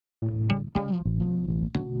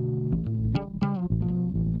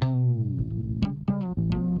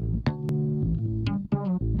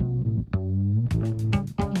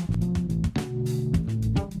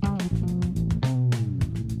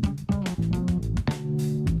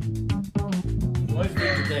Both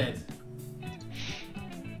things are dead.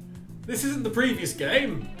 This isn't the previous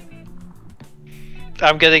game.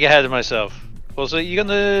 I'm getting ahead of myself. Also, you're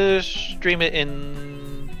gonna stream it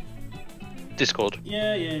in Discord?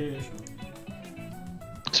 Yeah, sure.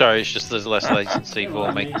 Sorry, it's just there's less latency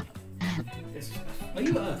for me. Are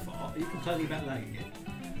you Earth Art? Are you complaining about lag again?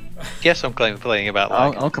 Yes, I'm complaining about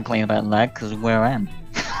lag. I'll complain about lag because of where I am.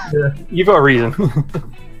 Yeah, you've got a reason.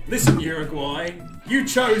 Listen, Uruguay, you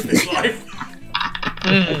chose this life.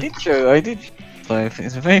 I did life.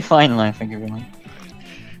 It's a very fine life, thank you very much.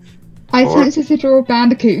 I attempted to draw a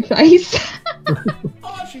bandicoot face.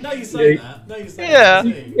 Oh, actually, now you say that. Now you say Yeah.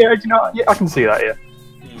 that. Yeah, you know, yeah, I can see that. Yeah.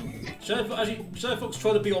 Sherlock's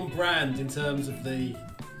trying to be on brand in terms of the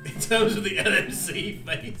LMC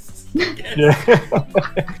face. Yeah.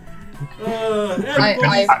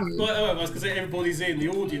 I approve. I was going to say everybody's in. The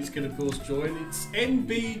audience can of course join. It's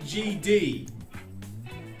NBGD.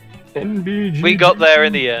 NBG. We got there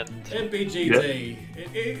in the end. NBGD.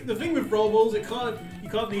 Yeah. The thing with roll you kind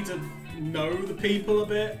of need to know the people a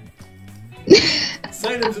bit.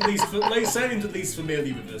 Salem's at least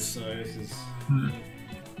familiar with us, so this is.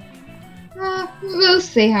 We'll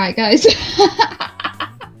see how it goes.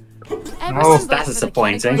 Oh, that's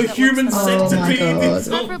disappointing. The human centipede is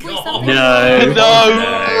God. gone. No.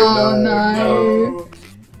 Oh no.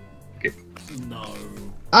 No.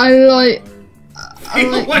 I like. He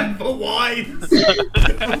went for wine.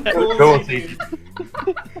 Go on, Steve.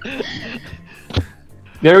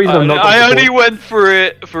 The only reason I'm not I only went for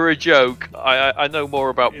it for a joke. I know more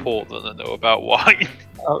about port than I know about wine.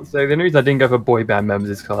 So the only reason I didn't go for boy band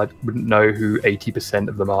members is because I wouldn't know who 80%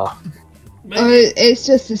 of them are. It's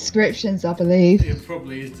just descriptions, I believe. It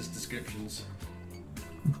probably is just descriptions.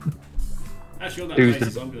 Actually, on that Who's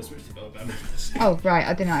basis, I'm going to switch to Bell members. Oh right,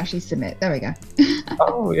 I didn't actually submit. There we go.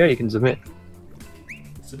 Oh yeah, you can submit.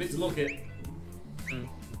 Submit to lock it.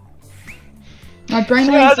 My brain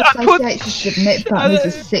always associates the submit button as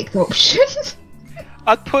a sixth option.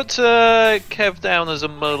 I'd put Kev down as a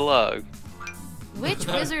Merlot. Which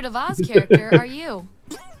Wizard of Oz character are you?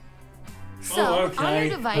 So, okay. on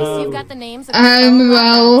your device, you've got the names of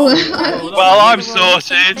well... Well, I'm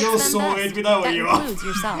sorted. You're sorted, we know what you are.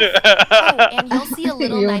 Yourself. Oh, and you'll see a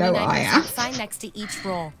little We all know I 99% am. sign next to each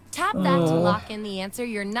roll. Tap that to lock in the answer.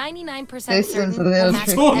 You're 99% This certain one's a little will match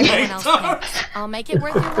tricky. what everyone else thinks. I'll make it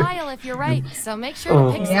worth your while if you're right, so make sure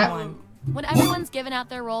to pick Yep. someone. When everyone's given out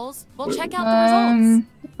their rolls, we'll check out the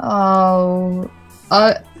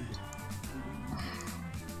results.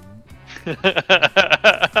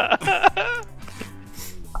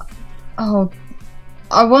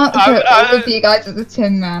 I want to put all of you guys as a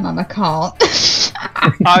Tin Man and I can't.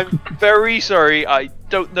 I'm very sorry, I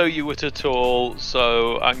don't know you at all,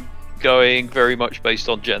 so I'm going very much based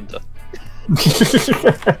on gender. You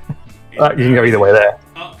can go either way there.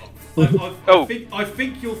 I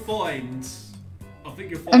think you'll find.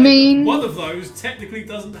 I mean... one of those technically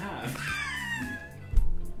doesn't have.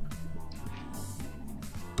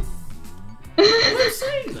 I'm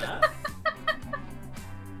saying that.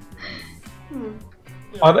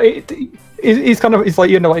 It's kind of, it's like,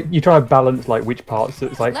 you know, like you're trying to balance like which parts, so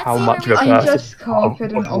it's like how much of a person. I'm just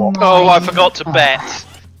confident on mine. Oh, I forgot to bet.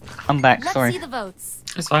 I'm back, Let's sorry. see the votes.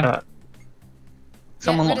 It's fine.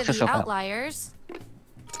 Someone Get locked rid of the herself out. outliers.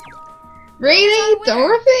 Really?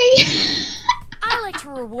 Dorothy? I like to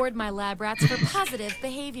reward my lab rats for positive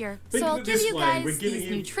behavior. Think So of I'll it give this you way, guys we're giving these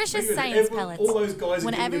you- nutritious think of it, science everyone- pellets. all those guys are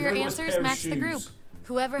Whenever giving you your a very nice answers pair of match the group, shoes.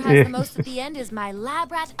 whoever has the most at the end is my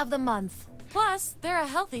lab rat of the month. Plus, they're a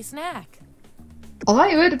healthy snack.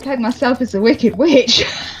 I would have pegged myself as a wicked witch.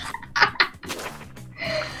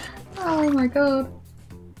 Oh my god.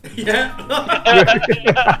 Yeah.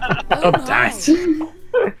 Oh, damn it.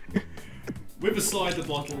 With a cider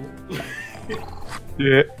bottle.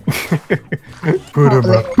 Yeah.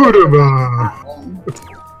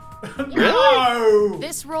 No!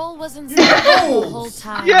 This roll was You insane the fools! whole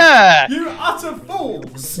time. Yeah! You utter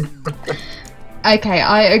fools! Okay,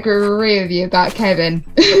 I agree with you about Kevin.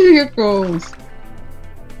 You fools.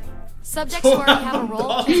 Subjects who already have a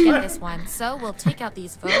roll can get this one, so we'll take out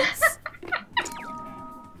these votes.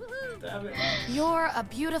 Damn it. You're a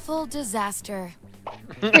beautiful disaster.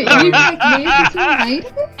 Wait, you picked me as a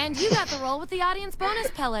maid? And you got the roll with the audience bonus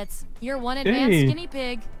pellets. You're one advanced Hey. guinea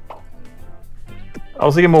pig. I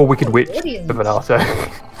was thinking more Wicked Witch Brilliant. for Venato.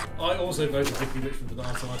 I also voted Vicky Rich for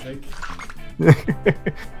Banata, I think.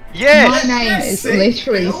 Yes! My name is See,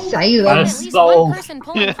 literally Bill? Salem. At least sold. one person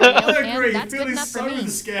pulling for you, I and agree, that's good Bill enough is for so me.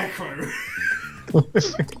 the Scarecrow.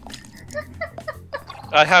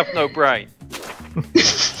 I have no brain.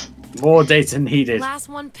 More data needed. Last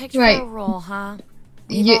one picked Right. for a roll, huh?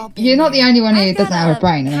 You're not the only one who doesn't have a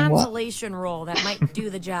brain. I mean, what? Consolation roll that might do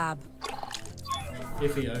the job.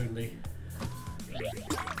 If he only.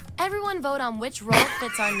 Everyone vote on which role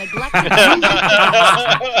fits our neglected.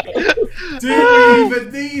 Do we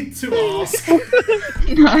even need to ask?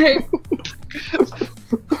 No.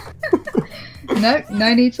 No,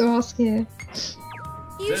 no need to ask here.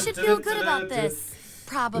 You should feel good about this.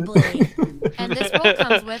 Probably. And this role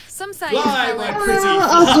comes with some science Lie, my pellets. pretty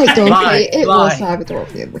I'll take Dorothy. Lie, It lie. was Salvador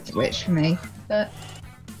the Wicked Witch for me. But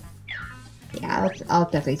yeah, I'll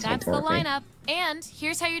definitely take That's the Dorothy. lineup. And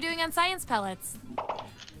here's how you're doing on science pellets.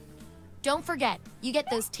 Don't forget, you get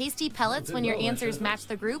those tasty pellets when your answers match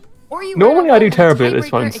the group, or you Normally run a I do roll with terribly at this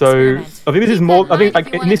tiebreaker one, so experiment. I think this is Keep more. that I think in mind like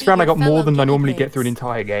if you in wanna this beat round I your got more fellow than I guinea normally get pigs. through an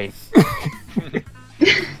entire game. I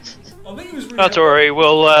think it was really Not to worry,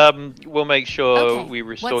 we'll make sure Okay, we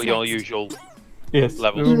restore what's your next? usual Yes.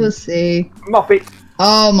 levels. We'll see. Muppet.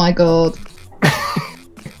 Oh my god.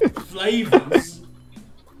 flavors.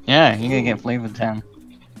 Yeah, you're gonna get flavored 10.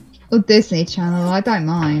 Or Disney Channel, I don't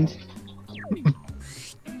mind.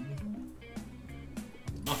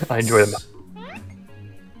 I enjoy them.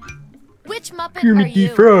 Which Muppet are Kermit the you?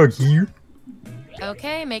 Frog here.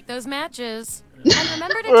 Okay, make those matches. And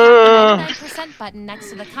remember to tap the 99% button next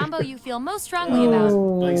to the combo you feel most strongly about.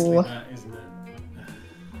 Basically Oh. that, isn't it?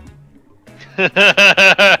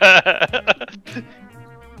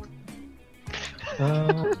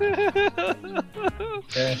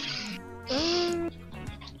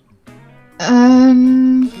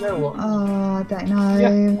 Oh, I don't know. Yeah,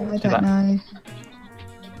 I do don't that. know.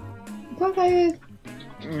 What about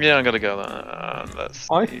Yeah, I'm gonna go there. Let's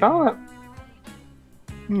I see. found that.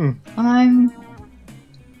 I'm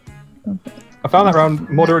I found that round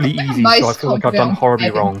moderately easy, so I feel like I've done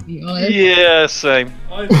horribly wrong. To be honest. Yeah, same.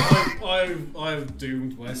 I've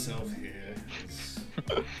doomed myself here.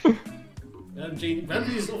 Gene,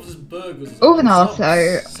 Randy's offers burgers. Oh, no,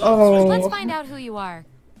 so- Let's find out who you are.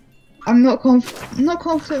 I'm not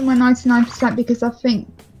confident with my 99% because I think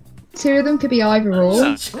 2 of them could be either or.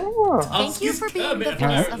 Oh, Thank you for being the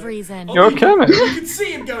voice of reason. You're a Kermit. You can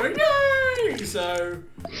see him going, no! So,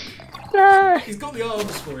 yeah. he's got the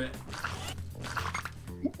arms for it.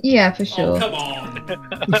 Yeah, for Oh, sure. come on.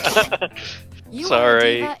 You are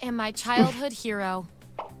Sorry. Diva and my childhood hero.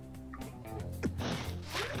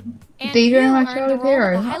 And Diva you and my earned the childhood role with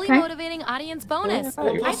hero, a highly okay. motivating audience bonus. Yeah, I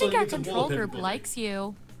also think you our get to control wallop group everybody. likes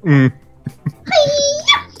you. Mm.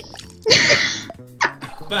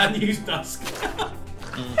 Bad news, Dusk.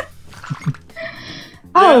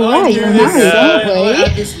 Oh, right, you're married, I aren't had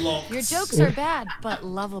we? this locked. Your jokes are bad, but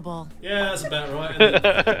lovable. Yeah, that's about right. Isn't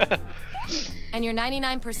it? And your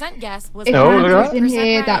 99% guess was If Oh, look at Andrew's in 100%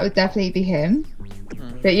 here, right. that would definitely be him.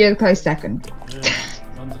 But you're the close second. Yeah,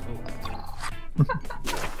 wonderful.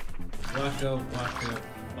 Wacko, wacko,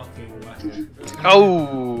 fucking wacko.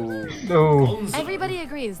 Oh, No. Gonzo. Everybody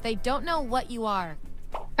agrees they don't know what you are.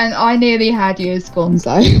 And I nearly had you as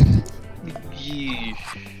Gonzo. yeesh.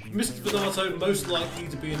 Mr. Donato most likely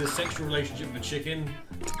to be in a sexual relationship with a chicken.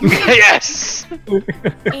 Yes. Animal.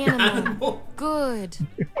 Animal. Good.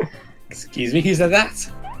 Excuse me, who said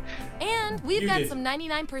that? And we've You got did. some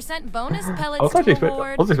 99% bonus I pellets was to actually expecting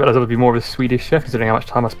award. I would be more of a Swedish chef considering how much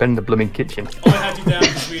time I spend in the blooming kitchen. I had you down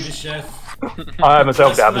as a Swedish chef. I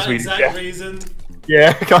myself That's am for a that Swedish exact chef. reason.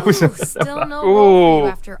 Yeah, I was. Ooh, still no role for you Ooh.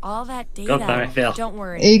 after all that data. God damn it, Phil. Don't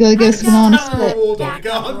worry. You gotta give us a banana split. Oh, my Backup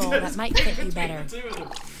God. role that might fit you better. Two of them.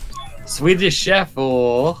 Swedish chef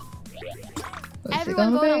or... What's it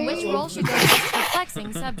Everyone gonna vote on be? which role should go with this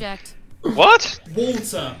perplexing subject. What?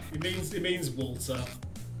 Walter. It means Walter.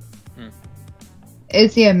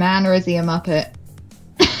 Is he a man or is he a Muppet?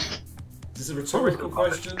 Is this a rhetorical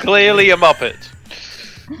question? Clearly a Muppet.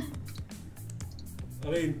 I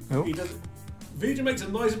mean, Oh. he doesn't. Vija makes a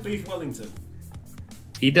nice beef Wellington.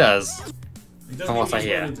 He does. He doesn't From what eat I his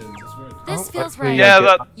hear. Wellingtons, that's right. This Oh, feels actually, right. Yeah,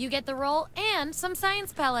 that You get the role and some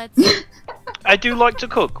science pellets. I do like to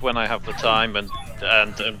cook when I have the time and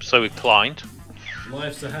am so inclined.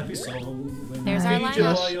 Life's a happy song. When There's you our need you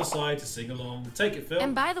lineup. by your side to sing along. Take it, Phil.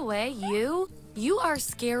 And by the way, you are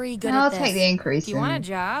scary good I'll at this. take the increase Do you want a in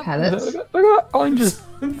job? pellets. Look at that! I'm just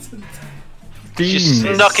She's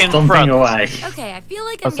beaming. snuck in Stomping front. away. Okay, I feel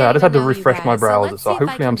like I I'm say, I just getting had to know you refresh my guys, browser, let's so see if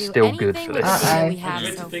hopefully I I'm can do still good anything for with this. the data we Uh-oh. have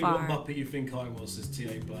Good to so think far. what Muppet you think I was, says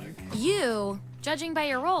T.A. Black. You, judging by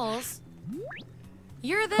your roles,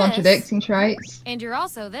 you're this, Contradicting traits. and you're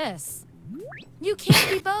also this. You can't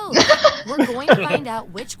be both. We're going to find out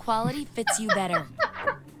which quality fits you better.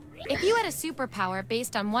 If you had a superpower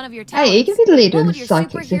based on one of your talents, Hey, he can be the leader what of would the your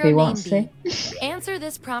psychics if superhero he name wants be? to. Answer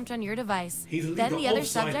this prompt on your device. He's the Then leader the other of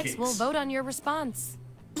subjects will psychics. vote on your response.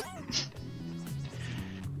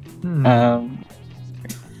 Um,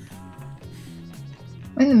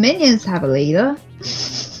 When the minions have a leader.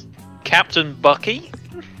 Captain Bucky?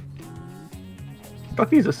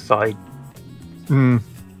 Bucky's a side.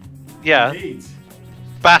 Yeah. Indeed.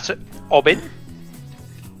 Bat Obbin?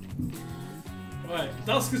 Right,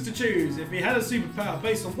 Dusk is to choose. If he had a superpower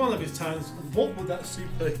based on one of his talents, what would that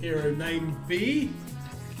superhero name be?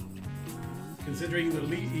 Considering that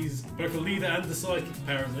he's both a leader and a psychic,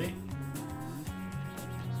 apparently.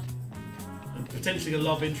 And potentially a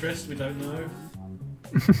love interest, we don't know.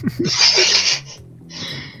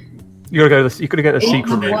 You gotta get the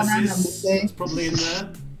secret route. Nemesis, it's probably in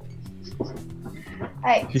there.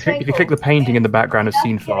 Hey, If you click the painting in the background of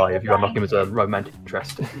scene 5, you unlock him as a romantic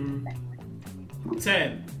interest.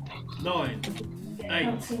 10, 9,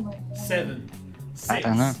 8, 7, 6, I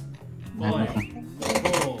don't know.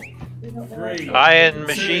 5, 4, 3, Iron 2,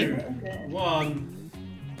 Machine? 1.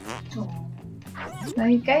 There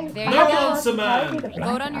you go. There you No go. answer, man!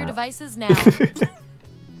 Vote on your devices now.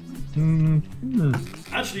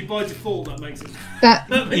 Actually, by default, that makes it. That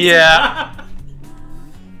That makes Yeah.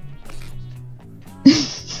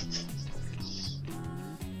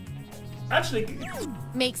 Actually,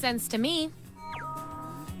 Makes sense to me.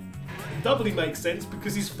 doubly makes sense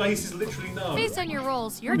because his face is literally no. Based on your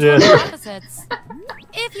roles, you're Yeah. total opposites.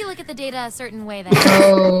 If you look at the data a certain way, then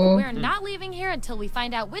Oh. we're not leaving here until we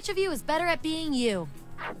find out which of you is better at being you.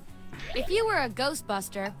 If you were a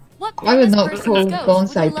Ghostbuster, what I would famous not person's call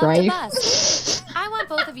ghost Bonsai would you love to brave. bust? I want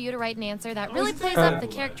both of you to write an answer that really plays up the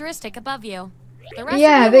characteristic above you. The rest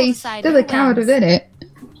Yeah, of but you will he's decide still who a coward wins. within it.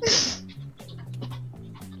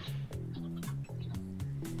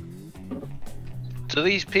 Do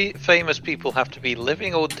these famous people have to be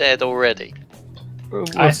living or dead already? We'll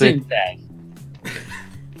I see. think that.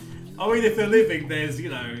 I mean, if they're living, there's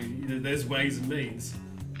there's ways and means.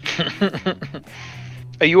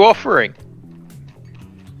 Are you offering?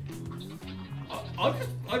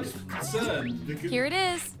 I'm just concerned because Here it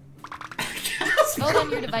is. Vote on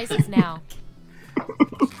your devices now.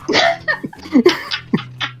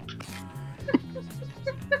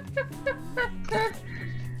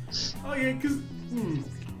 oh yeah, because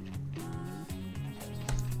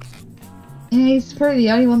Yeah, he's probably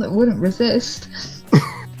the only one that wouldn't resist.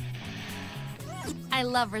 I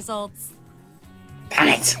love results. Damn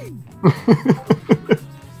it!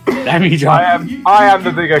 Damn you, John. I am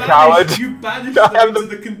the bigger coward. You banished I them am into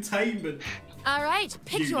the containment. All right,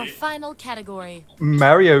 pick your Unit. final category.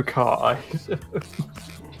 Mario Kart.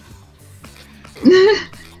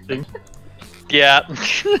 Yeah.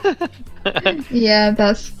 Yeah,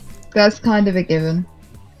 that's kind of a given.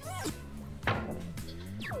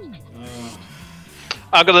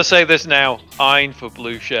 I'm gonna say this now. I'm for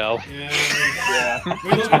Blue Shell. Yeah.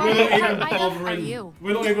 We're not even Are bothering. you?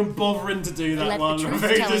 We're not even bothering to do that Let the one.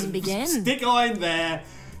 truth-telling Just begin. Stick Iron there.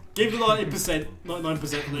 Give the 90%, 99%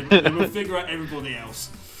 for them, and then we'll figure out everybody else.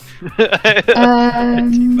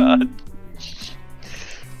 Bad.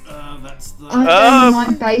 That's the. I'm going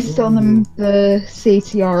mine based on the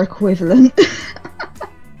CTR equivalent.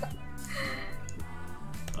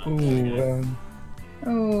 Ooh,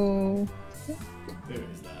 Oh. Who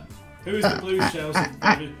is that? Who is the blue shell?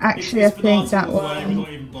 Actually, I think that We're one. not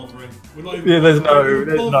even bothering. We're not even Yeah, there's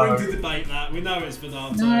bothering no- to debate that. We know it's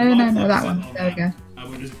Venato. No, that 95% one. on There we go. And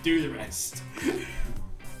we'll just do the rest.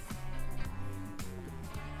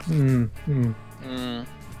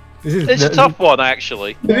 This is It's a tough one,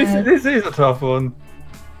 actually. Yeah. This is a tough one.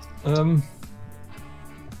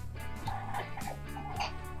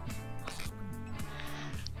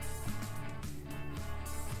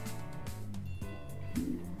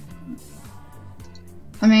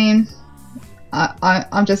 I mean,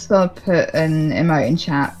 I'm just gonna put an emote in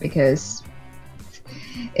chat because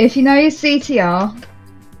if you know your CTR,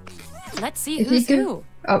 Let's see If who's you can- who.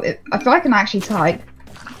 if I can actually type,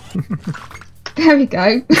 there we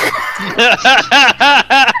go.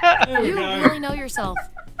 There we You go. really know yourself,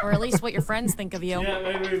 or at least what your friends think of you. Yeah,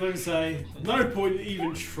 maybe let me say. No point in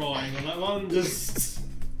even trying on that one. Just.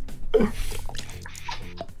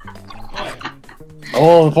 Right.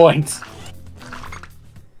 All the points.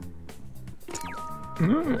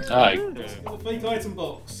 Oh, The fake item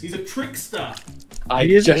box. He's a trickster. I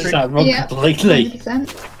He is just trick- sound wrong Yeah, completely.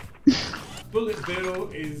 100%. Bullet Bill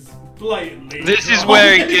is blatantly. This is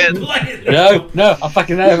where he gets- Blatantly No, I'm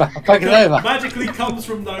fucking over. I'm fucking over. Magically comes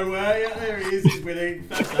from nowhere. Yeah, there he is. He's winning.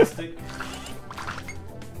 Fantastic.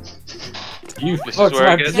 You This is fucked where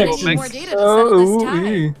my it gets Gotta get more predictions. data to settle this tie.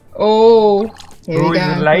 ooh, Oh, here we ooh,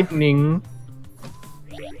 go. lightning.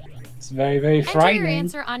 It's very, very Enter your frightening.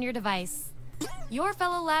 answer on your device. Your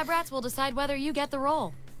fellow lab rats will decide whether you get the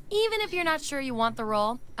role. Even if you're not sure you want the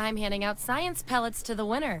role, I'm handing out science pellets to the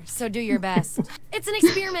winner, so do your best. It's an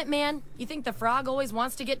experiment, man. You think the frog always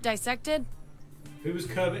wants to get dissected? Who was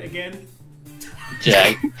Kermit again?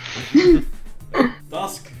 Jay.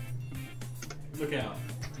 Dusk. Look out.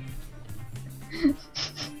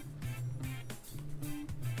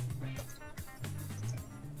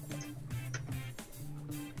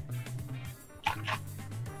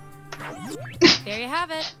 There you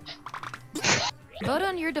have it. Vote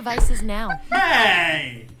on your devices now.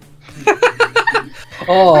 Hey!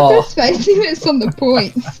 Oh. I'm just basing this on the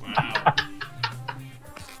points. Wow.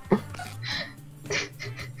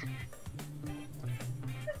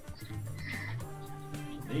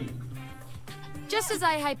 Neat. Just as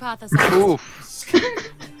I hypothesized. Oof.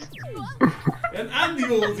 And the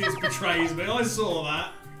audience betrays me. I saw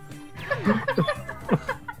that.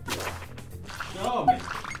 Charming.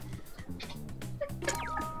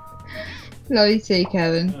 Love you too,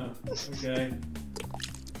 Kevin. Oh, okay.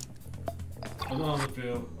 I know how I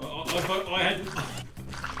feel.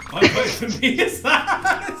 I vote for me as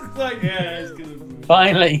that. It's like, yeah, it's gonna.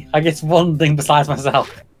 Finally, I get one thing besides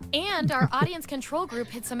myself. And our audience control group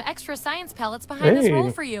hid some extra science pellets behind this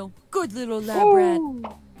role for you. Good little lab rat.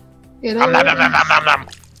 Good Nom, nom, nom, old- nom,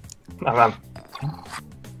 nom, nom.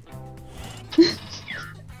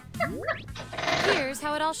 Here's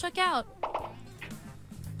how it all shook out.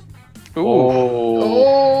 Ooh.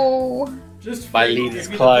 Oh. Just My think, lead if is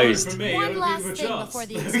you'd have voted closed. For me, I One would last give thing him a chance. before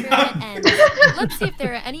the experiment ends. Let's see if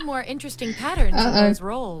there are any more interesting patterns in those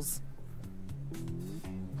roles.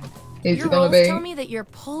 Who's Your it gonna roles be? tell me that you're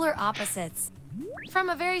polar opposites. From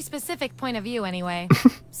a very specific point of view, anyway.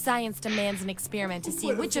 Science demands an experiment to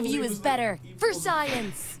see which of you is better. For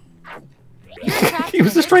science! You're trapped He in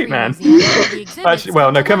was a straight history man. museum where the exhibits Actually,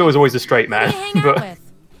 well, no, come to Kermit was life. always a straight Who do man. you hang out But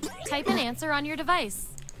with? Type an answer on your device.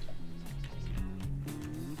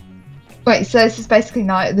 Wait, so this is basically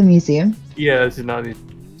night at the museum. yeah, this is not.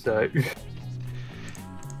 So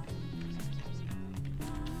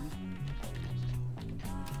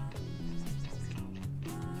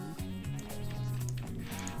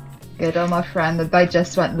Good on my friend, they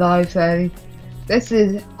just went live though.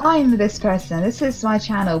 I'm this person, this is my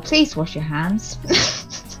channel, please wash your hands.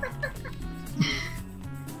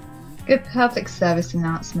 Good public service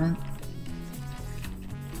announcement.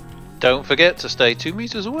 Don't forget to stay 2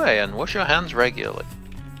 meters away and wash your hands regularly.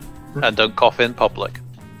 And don't cough in public.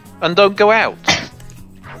 And don't go out.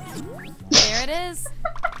 There it is.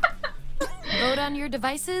 Vote on your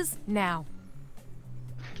devices now.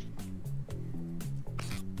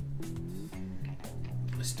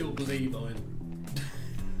 I still believe I'm.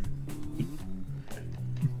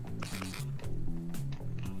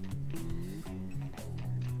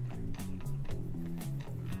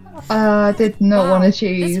 I did not Wow, want to This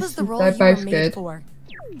choose. was the role They're you were both made good. for.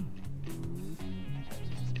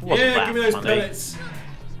 Wasn't Yeah, that give me those funny? pellets.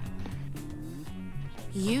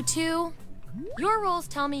 You two, your roles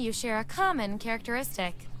tell me you share a common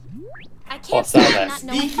characteristic. I can't What's that stand then? not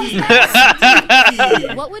knowing Sneaky.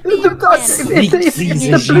 what's what would be your plan? It's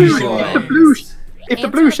the blue. If the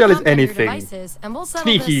blue shell is anything,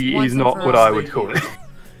 sneaky is not what I would call it.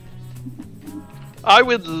 I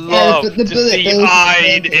would love but the to bullet see bills are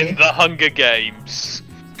Ein crazy. in the Hunger Games.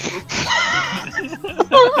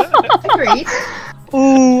 Agreed.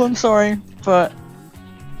 Oh, I'm sorry, but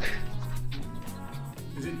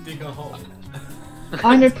Is it dig a hole?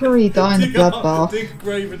 I'm gonna probably die in the Dig a hole, bloodbath. dig a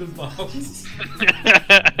grave in advance.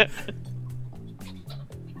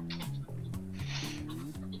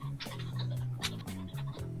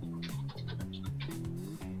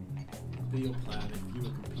 Be your plan if you were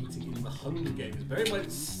competing in the Hunger Games. Very much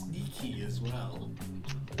sneaky as well.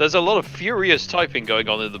 There's a lot of furious typing going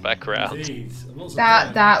on in the background. Indeed. I'm not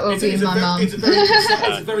surprised. That will It's- be it's a my ve- mum. It's a very concise,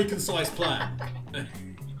 it's a very concise plan.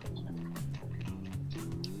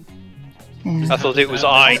 Yeah. I thought it was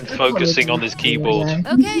Ein focusing on his keyboard.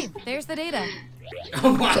 Okay, there's the data.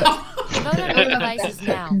 Oh wow! Vote on your devices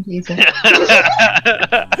now. Computer.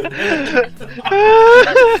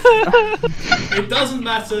 It doesn't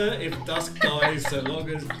matter if Dusk dies so long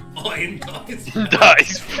as Iron dies.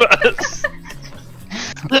 Dies first.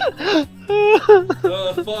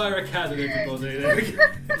 Fire a cannon, everybody. There we go.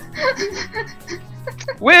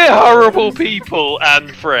 We're horrible people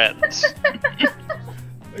and friends.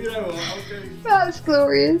 You know what? I'll go. That's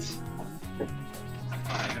glorious.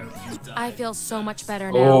 I hope you die. I feel so much better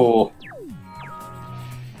now. Oh.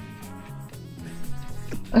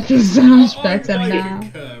 I feel so much I better now.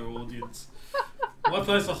 concur, audience. My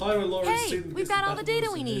place for higher Lawrence. Hey, we've got all the data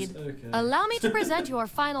we need. Okay. Allow me to present your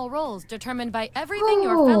final roles, determined by everything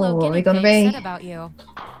your fellow Oh, guinea we gonna pigs be- said about you.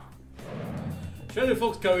 Shadow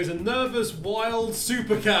Foxco is a nervous, wild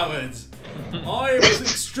super coward. I was an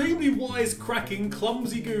extremely wise, cracking,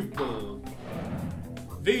 clumsy goofball.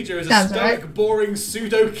 Vija is a Sounds stoic, right. boring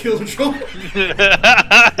pseudo-killjoy.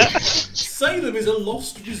 Salem is a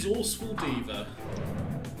lost, resourceful diva.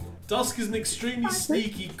 Dusk is an extremely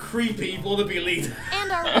sneaky, creepy wannabe leader.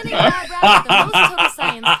 And our winning lab rat with the most total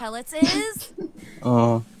science pellets is...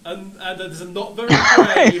 Oh. And there's a not very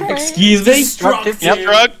brave, Excuse me? destructive,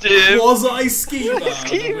 Destructive. quasi-schemer.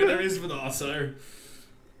 The winner is Venato.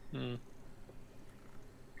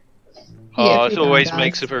 Oh, if it you always don't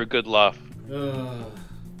makes die. for a good laugh.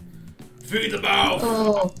 Feed the mouth!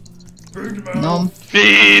 Oh, Feed the mouth! nom.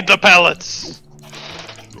 Feed the pellets!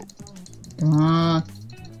 Got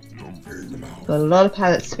a lot of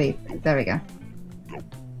pallets to feed. There we go.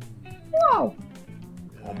 Wow.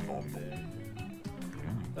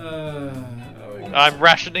 I'm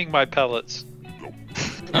rationing my pellets.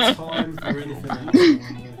 Time for anything else.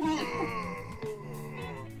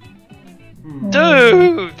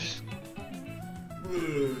 Dude!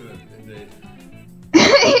 Indeed.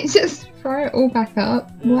 Just throw it all back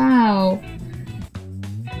up. Wow.